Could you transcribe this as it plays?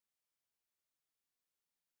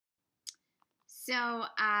So,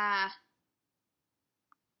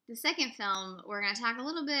 the second film, we're going to talk a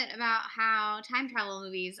little bit about how time travel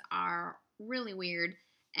movies are really weird,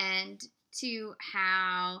 and to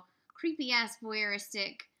how creepy ass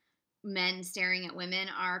voyeuristic men staring at women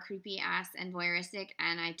are creepy ass and voyeuristic,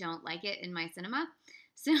 and I don't like it in my cinema.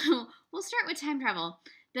 So, we'll start with time travel.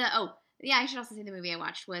 I should also say the movie I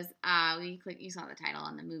watched was you saw the title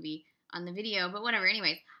on the movie on the video, but whatever.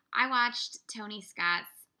 Anyways, I watched Tony Scott's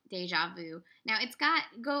Déjà Vu. Now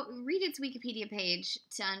go read its Wikipedia page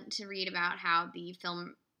to read about how the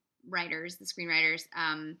film writers, the screenwriters,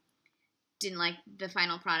 didn't like the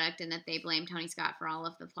final product and that they blamed Tony Scott for all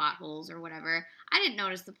of the plot holes or whatever. I didn't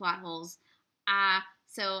notice the plot holes,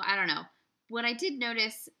 so I don't know. What I did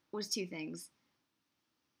notice was two things.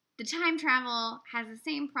 The time travel has the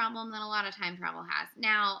same problem that a lot of time travel has.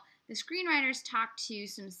 Now, the screenwriters talked to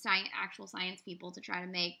some actual science people to try to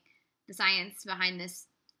make the science behind this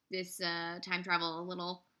time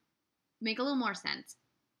travel make a little more sense.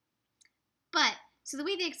 But, so the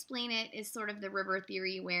way they explain it is sort of the river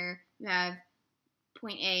theory, where you have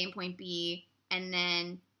point A and point B, and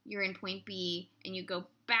then you're in point B, and you go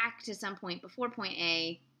back to some point before point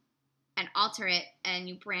A, and alter it, and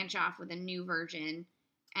you branch off with a new version,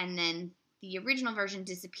 and then the original version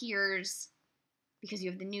disappears because you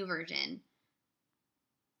have the new version.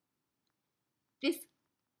 This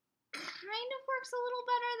kind of works a little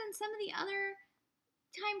better than some of the other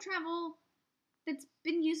time travel that's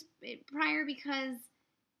been used prior, because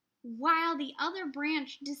while the other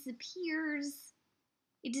branch disappears,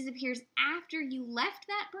 it disappears after you left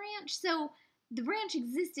that branch. So the branch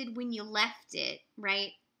existed when you left it,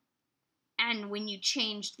 right? And when you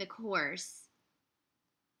changed the course.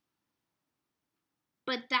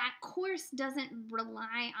 But that course doesn't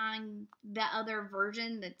rely on the other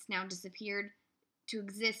version that's now disappeared to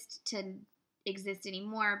exist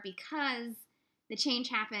anymore, because the change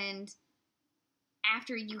happened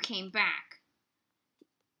after you came back,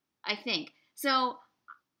 I think. So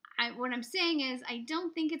what I'm saying is, I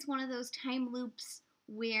don't think it's one of those time loops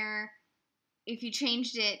where if you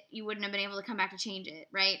changed it, you wouldn't have been able to come back to change it,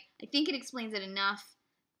 right? I think it explains it enough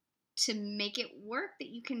to make it work that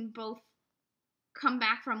you can both come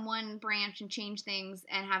back from one branch and change things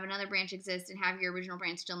and have another branch exist and have your original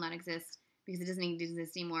branch still not exist because it doesn't need to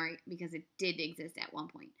exist anymore because it did exist at one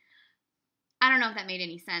point. I don't know if that made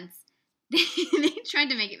any sense. They tried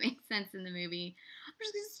to make it make sense in the movie. I'm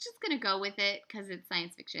just going to go with it because it's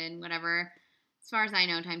science fiction, whatever. As far as I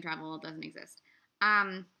know, time travel doesn't exist.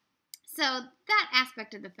 So that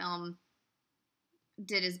aspect of the film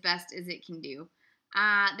did as best as it can do.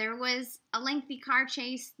 There was a lengthy car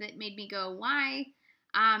chase that made me go, why?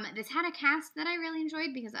 This had a cast that I really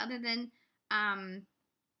enjoyed, because other than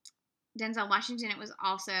Denzel Washington, it was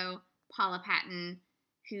also Paula Patton,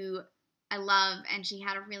 who I love, and she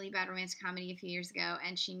had a really bad romantic comedy a few years ago,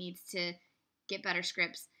 and she needs to get better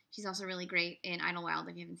scripts. She's also really great in Idlewild,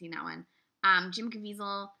 if you haven't seen that one. Jim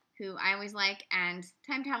Caviezel, who I always like, and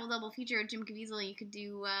time travel double feature of Jim Caviezel, you could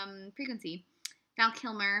do Frequency. Val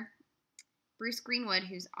Kilmer, Bruce Greenwood,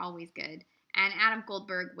 who's always good, and Adam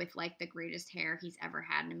Goldberg with like the greatest hair he's ever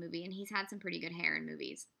had in a movie, and he's had some pretty good hair in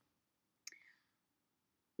movies.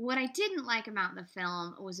 What I didn't like about the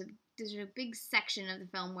film was there's a big section of the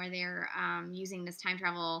film where they're using this time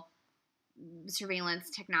travel surveillance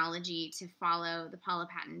technology to follow the Paula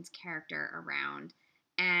Patton's character around,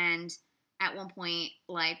 and at one point,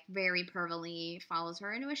 like, very pervily follows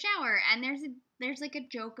her into a shower, and there's like a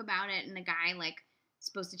joke about it, and the guy like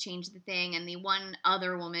supposed to change the thing, and the one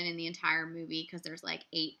other woman in the entire movie, because there's like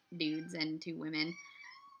 8 dudes and 2 women,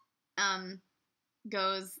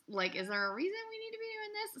 goes like, is there a reason we need to be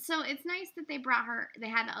doing this? So it's nice that they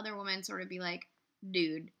had the other woman sort of be like,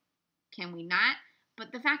 dude, can we not?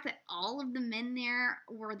 But the fact that all of the men there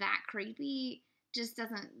were that creepy just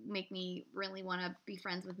doesn't make me really want to be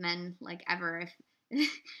friends with men, like, ever, if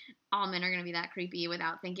all men are going to be that creepy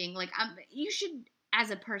without thinking. Like, you should,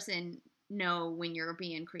 as a person, know when you're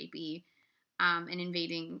being creepy and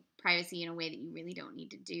invading privacy in a way that you really don't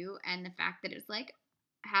need to do. And the fact that it's like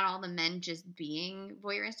had all the men just being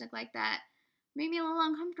voyeuristic like that made me a little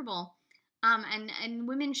uncomfortable. And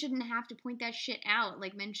women shouldn't have to point that shit out.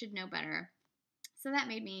 Like, men should know better. So that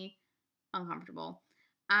made me uncomfortable.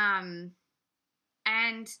 And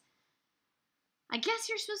I guess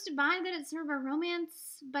you're supposed to buy that it's sort of a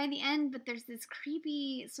romance by the end, but there's this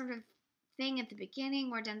creepy sort of thing at the beginning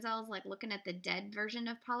where Denzel's like looking at the dead version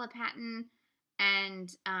of Paula Patton,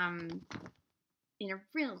 and in a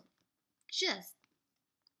real just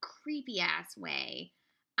creepy ass way.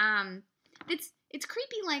 It's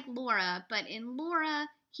creepy like Laura, but in Laura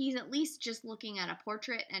he's at least just looking at a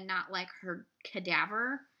portrait and not like her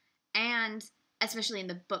cadaver. And especially in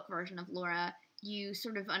the book version of Laura, you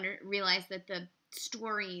sort of realize that the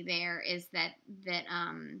story there is that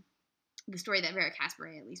the story that Vera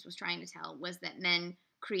Caspary at least was trying to tell was that men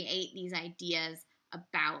create these ideas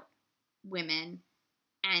about women,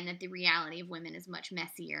 and that the reality of women is much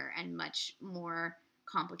messier and much more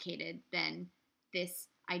complicated than this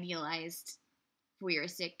idealized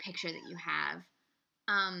voyeuristic picture that you have.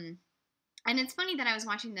 And it's funny that I was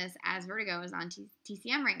watching this as Vertigo is on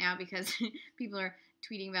TCM right now, because people are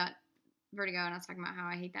tweeting about Vertigo, and I was talking about how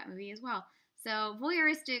I hate that movie as well. So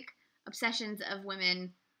voyeuristic obsessions of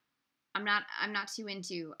women, I'm not too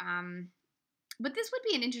into. But this would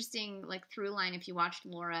be an interesting like through line if you watched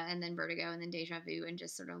Laura and then Vertigo and then Déjà Vu and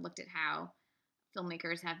just sort of looked at how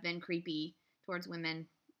filmmakers have been creepy towards women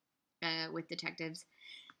with detectives.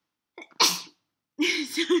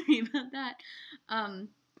 Sorry about that.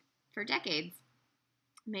 For decades.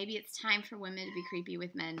 Maybe it's time for women to be creepy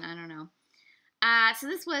with men. I don't know. So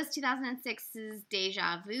this was 2006's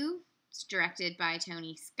Déjà Vu. It's directed by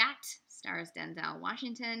Tony Scott. Stars Denzel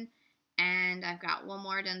Washington. And I've got one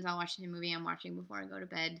more Denzel Washington movie I'm watching before I go to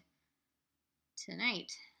bed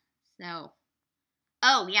tonight. So,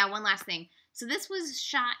 oh yeah, one last thing. So this was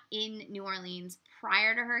shot in New Orleans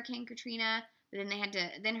prior to Hurricane Katrina, but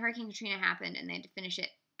then Hurricane Katrina happened and they had to finish it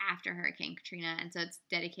after Hurricane Katrina, and so it's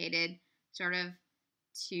dedicated sort of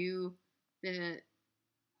to the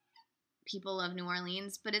people of New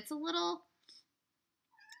Orleans, but it felt a little,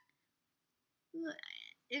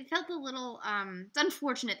 it's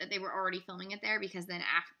unfortunate that they were already filming it there, because then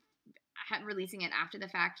releasing it after the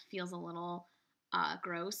fact feels a little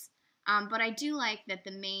gross. But I do like that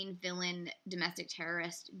the main villain domestic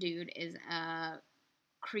terrorist dude is a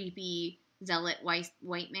creepy zealot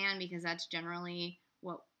white man, because that's generally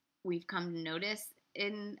what we've come to notice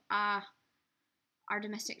in our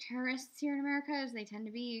domestic terrorists here in America, is they tend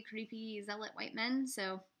to be creepy zealot white men.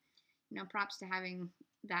 So, props to having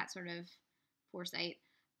that sort of foresight.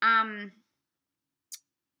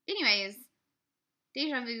 Anyways,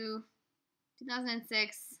 Déjà Vu,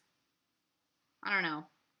 2006. I don't know.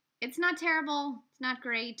 It's not terrible. It's not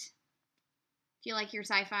great. If you like your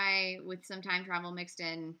sci-fi with some time travel mixed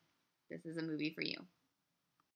in, this is a movie for you.